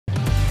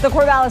The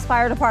Corvallis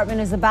Fire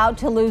Department is about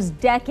to lose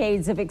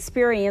decades of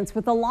experience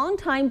with a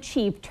longtime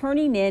chief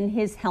turning in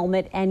his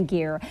helmet and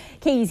gear.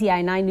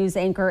 KEZI 9 News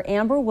anchor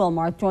Amber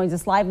Wilmarth joins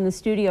us live in the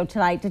studio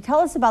tonight to tell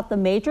us about the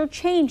major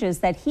changes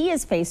that he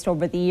has faced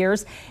over the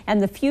years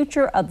and the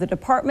future of the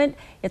department.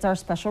 It's our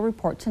special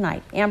report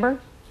tonight. Amber?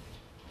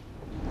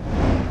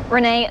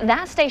 Renee,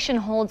 that station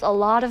holds a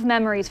lot of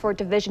memories for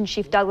Division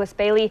Chief Douglas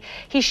Bailey.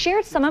 He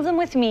shared some of them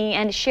with me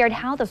and shared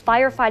how the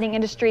firefighting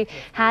industry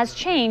has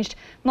changed,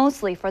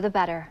 mostly for the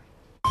better.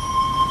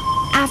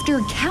 After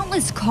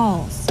countless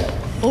calls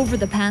over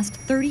the past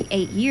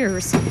 38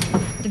 years,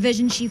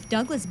 Division Chief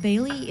Douglas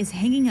Bailey is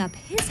hanging up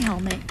his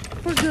helmet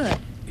for good.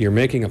 You're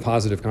making a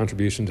positive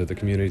contribution to the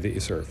community that you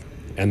serve.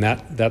 And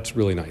that's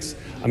really nice.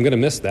 I'm going to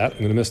miss that. I'm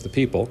going to miss the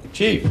people.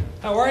 Chief,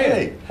 how are you?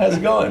 Hey, how's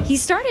it going? He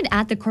started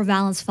at the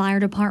Corvallis Fire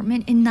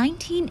Department in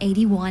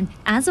 1981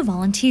 as a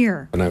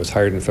volunteer. And I was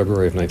hired in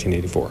February of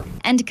 1984.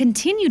 And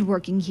continued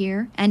working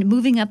here and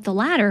moving up the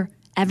ladder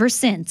ever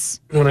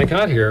since. When I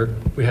got here,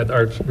 we had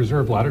our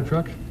reserve ladder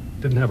truck.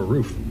 Didn't have a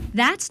roof.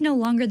 That's no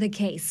longer the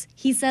case.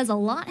 He says a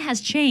lot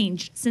has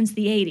changed since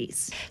the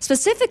 80s.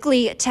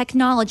 Specifically,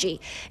 technology.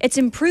 It's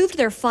improved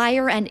their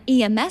fire and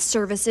EMS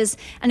services,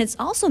 and it's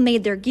also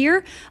made their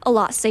gear a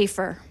lot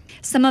safer.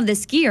 Some of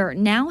this gear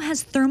now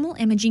has thermal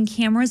imaging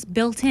cameras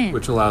built in,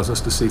 which allows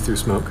us to see through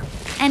smoke.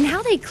 And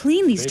how they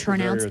clean these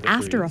turnouts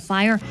after a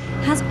fire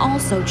has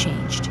also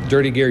changed.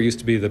 Dirty gear used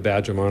to be the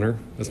badge of honor.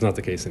 That's not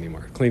the case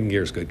anymore. Clean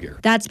gear is good gear.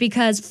 That's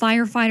because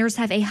firefighters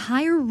have a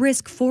higher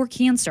risk for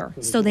cancer,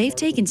 so they've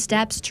taken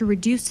steps to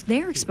reduce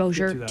their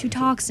exposure to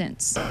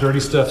toxins. Dirty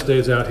stuff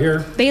stays out here.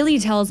 Bailey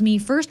tells me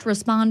first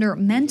responder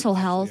mental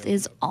health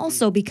is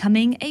also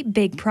becoming a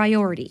big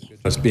priority.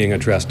 It's being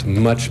addressed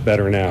much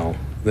better now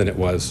than it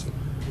was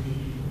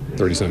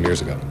 30-some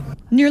years ago.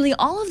 Nearly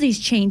all of these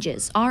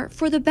changes are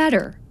for the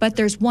better, but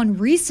there's one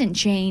recent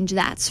change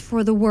that's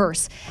for the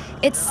worse.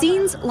 It's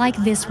scenes like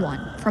this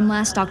one from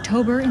last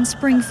October in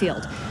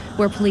Springfield,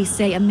 where police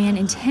say a man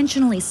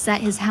intentionally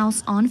set his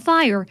house on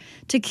fire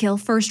to kill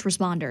first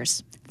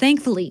responders.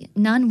 Thankfully,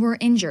 none were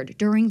injured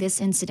during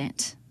this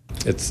incident.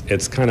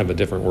 It's kind of a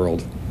different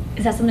world.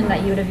 Is that something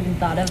that you would have even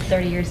thought of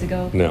 30 years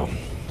ago? No.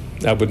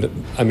 I wouldn't.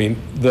 I mean,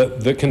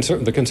 the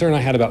concern I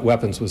had about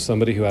weapons was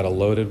somebody who had a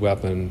loaded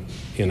weapon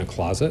in a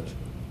closet,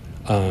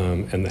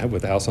 and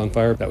with the house on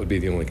fire. That would be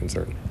the only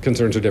concern.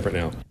 Concerns are different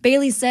now.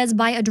 Bailey says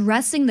by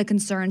addressing the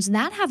concerns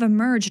that have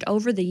emerged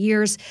over the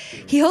years,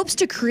 he hopes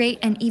to create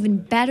an even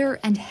better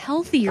and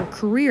healthier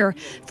career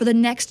for the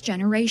next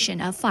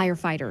generation of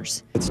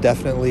firefighters. It's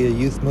definitely a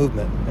youth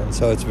movement, and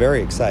so it's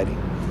very exciting.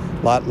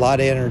 Lot of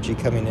energy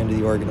coming into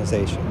the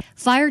organization.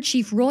 Fire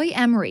Chief Roy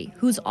Emery,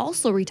 who's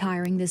also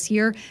retiring this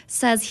year,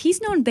 says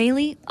he's known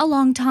Bailey a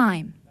long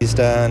time. He's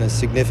done a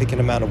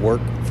significant amount of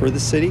work for the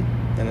city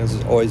and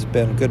has always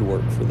been good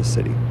work for the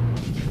city.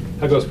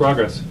 How goes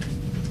progress?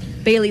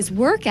 Bailey's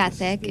work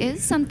ethic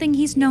is something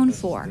he's known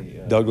for.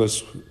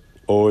 Douglas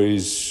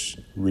always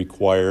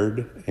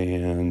required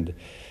and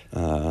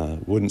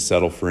wouldn't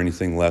settle for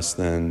anything less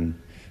than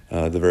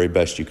the very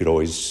best you could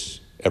always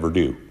ever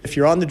do. If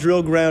you're on the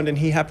drill ground and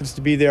he happens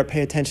to be there,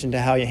 pay attention to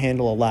how you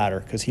handle a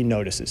ladder, because he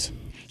notices.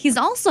 He's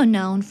also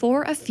known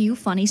for a few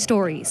funny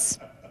stories.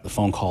 The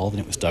phone called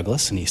and it was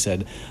Douglas, and he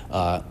said,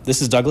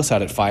 this is Douglas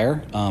out at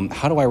Fire.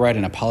 How do I write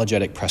an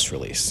apologetic press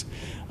release?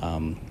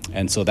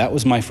 And so that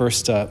was my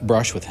first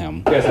brush with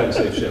him. You guys have a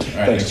safe shift. All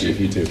right, thanks, Chief.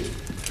 You too.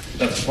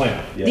 That's the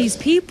plan. Yes. These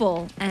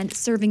people and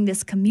serving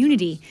this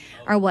community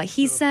are what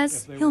he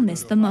says he'll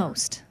miss the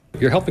most.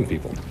 You're helping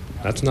people.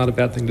 That's not a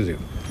bad thing to do.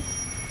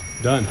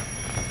 Done.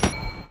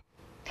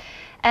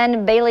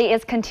 And Bailey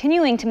is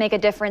continuing to make a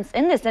difference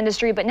in this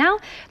industry, but now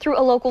through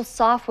a local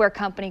software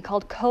company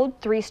called Code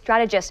 3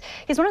 Strategist.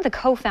 He's one of the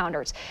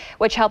co-founders,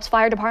 which helps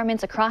fire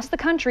departments across the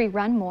country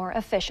run more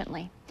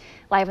efficiently.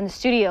 Live in the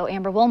studio,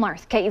 Amber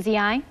Wilmarth,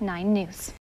 KEZI 9 News.